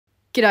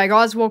G'day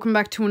guys, welcome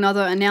back to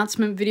another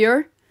announcement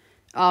video.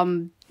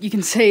 You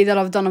can see that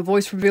I've done a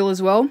voice reveal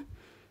as well.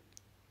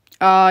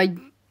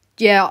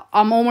 Yeah,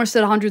 I'm almost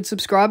at 100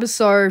 subscribers,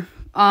 so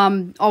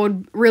I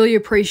would really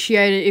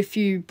appreciate it if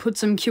you put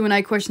some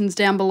Q&A questions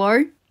down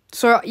below.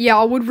 So yeah,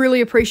 I would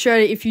really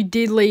appreciate it if you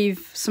did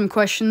leave some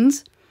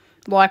questions,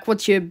 like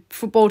what's your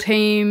football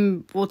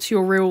team, what's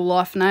your real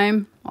life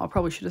name. I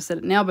probably should have said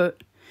it now,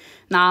 but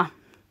nah,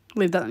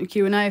 leave that in the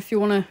Q&A if you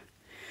want to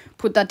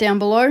put that down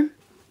below.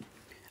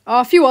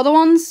 A few other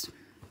ones.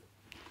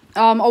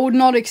 I would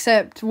not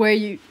accept where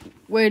do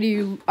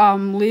you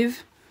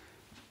live.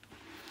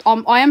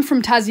 I am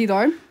from Tassie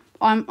though.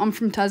 I'm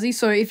from Tassie,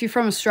 so if you're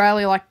from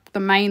Australia, like the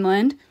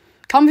mainland,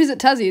 come visit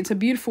Tassie. It's a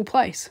beautiful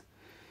place.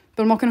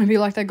 But I'm not going to be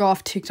like that guy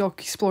off TikTok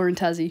exploring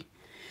Tassie.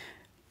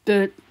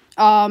 But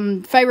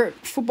favourite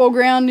football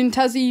ground in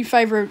Tassie,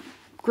 favourite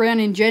ground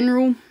in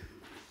general.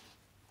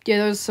 Yeah,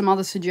 those are some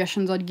other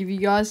suggestions I'd give you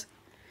guys.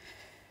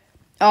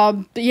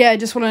 But yeah, I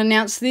just want to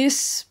announce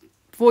this.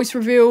 Voice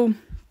reveal,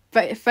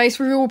 face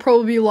reveal will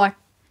probably be like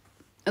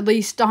at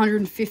least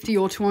 150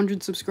 or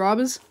 200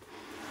 subscribers.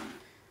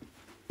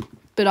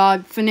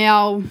 But for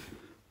now,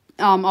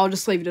 I'll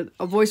just leave it at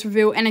a voice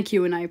reveal and a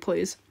Q&A,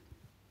 please.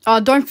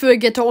 Don't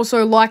forget to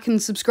also like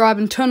and subscribe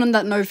and turn on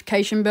that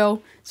notification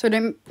bell so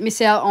don't miss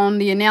out on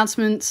the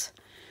announcements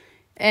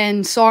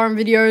and siren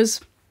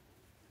videos.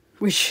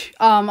 Which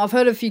I've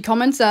heard a few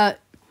comments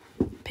that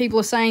people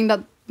are saying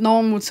that no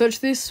one would search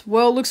this.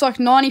 Well, it looks like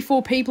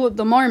 94 people at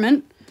the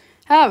moment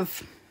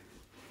have,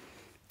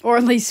 or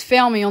at least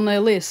found me on their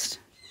list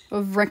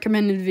of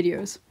recommended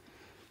videos.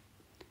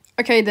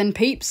 Okay then,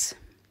 peeps.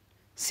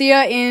 See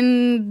ya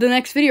in the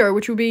next video,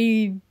 which will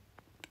be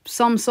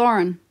some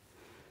siren.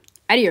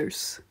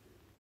 Adios.